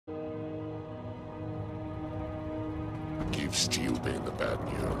Give Steelbane the bad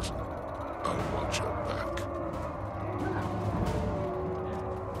news. I'll watch your back.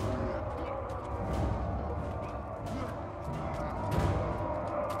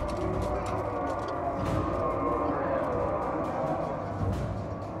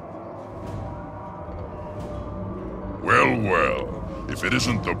 Well, well. If it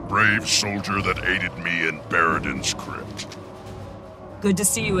isn't the brave soldier that aided me in Baradin's crypt. Good to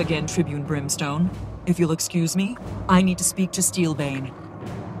see you again, Tribune Brimstone. If you'll excuse me, I need to speak to Steelbane.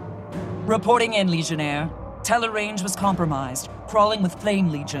 Reporting in, Legionnaire. Telerange was compromised, crawling with Flame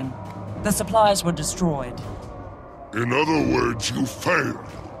Legion. The supplies were destroyed. In other words, you failed.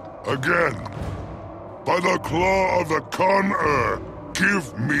 Again. By the claw of the Con-Er,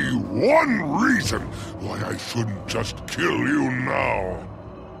 give me one reason why I shouldn't just kill you now.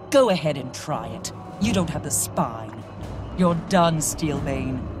 Go ahead and try it. You don't have the spine. You're done,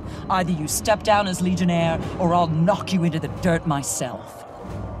 Steelbane. Either you step down as Legionnaire, or I'll knock you into the dirt myself.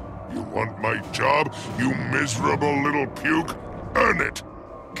 You want my job, you miserable little puke? Earn it!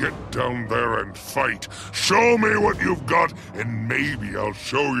 Get down there and fight. Show me what you've got, and maybe I'll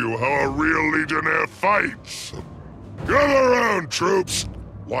show you how a real Legionnaire fights. Gather around, troops!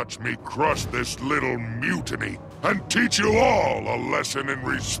 Watch me crush this little mutiny, and teach you all a lesson in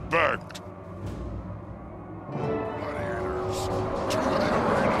respect.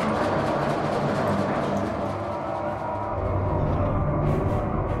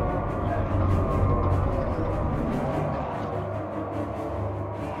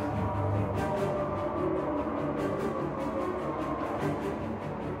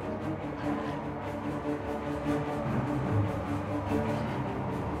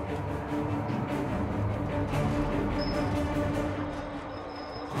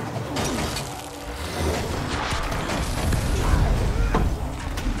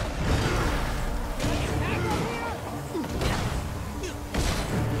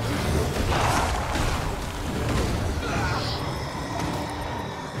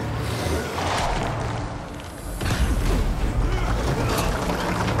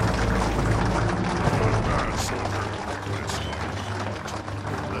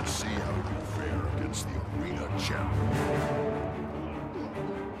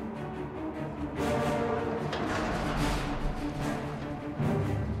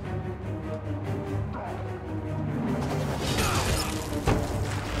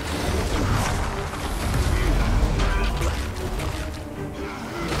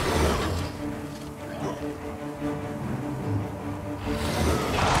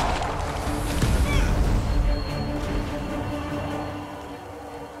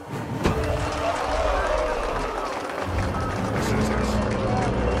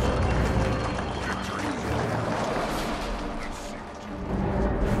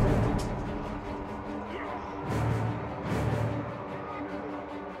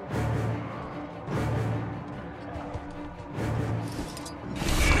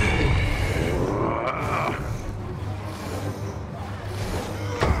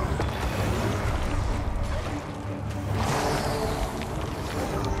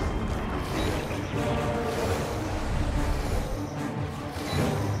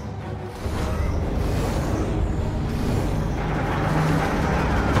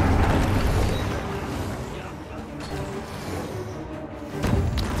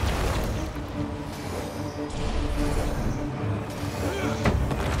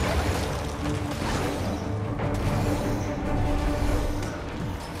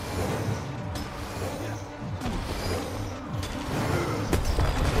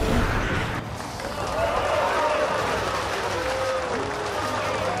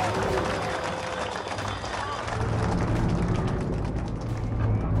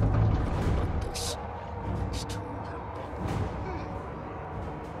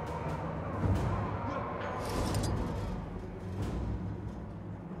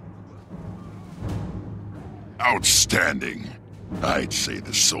 Outstanding. I'd say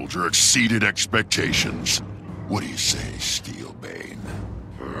the soldier exceeded expectations. What do you say, Steelbane?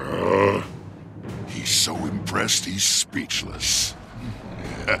 He's so impressed he's speechless.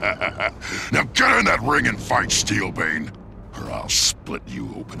 Now get in that ring and fight, Steelbane, or I'll split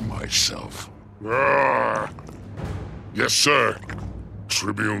you open myself. Yes, sir,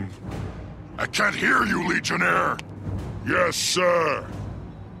 Tribune. I can't hear you, Legionnaire! Yes, sir.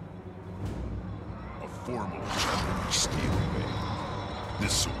 A formal champion of Steelbane.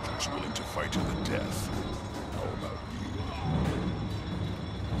 This soldier's willing to fight to the death. How about you?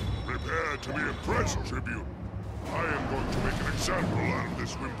 Prepare to be impressed, Tribune. I am going to make an example out of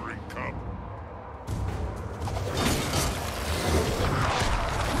this whimpering cub.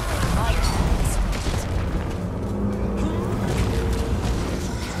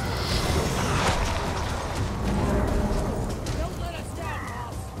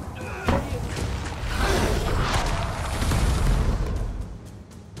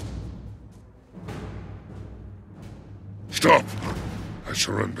 Stop! I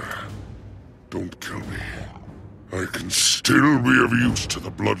surrender. Don't kill me. I can still be of use to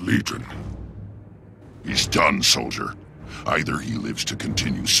the Blood Legion. He's done, soldier. Either he lives to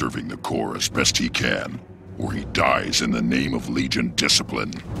continue serving the Corps as best he can, or he dies in the name of Legion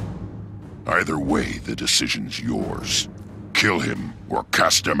discipline. Either way, the decision's yours. Kill him, or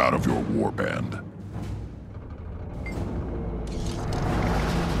cast him out of your warband.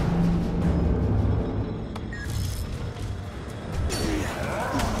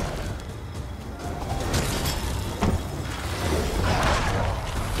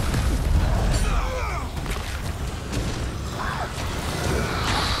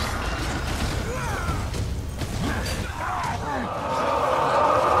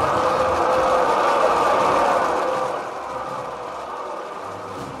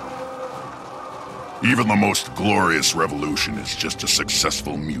 Even the most glorious revolution is just a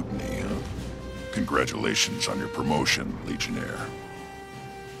successful mutiny. Congratulations on your promotion, Legionnaire.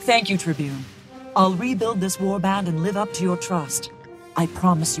 Thank you, Tribune. I'll rebuild this warband and live up to your trust. I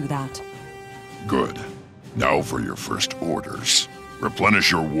promise you that. Good. Now for your first orders.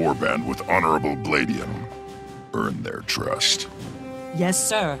 Replenish your warband with honorable Bladium. Earn their trust. Yes,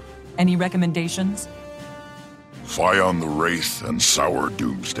 sir. Any recommendations? Fion the Wraith and Sour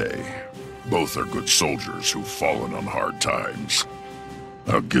Doomsday. Both are good soldiers who've fallen on hard times.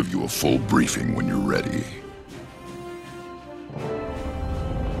 I'll give you a full briefing when you're ready.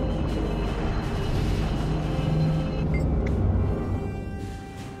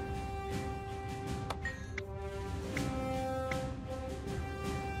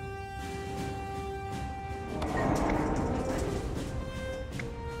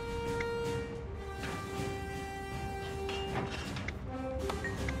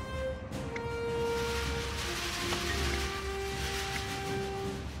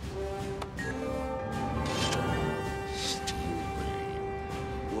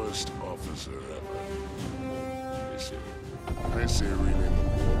 Officer ever. Miss him. I say rename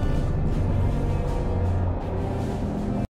him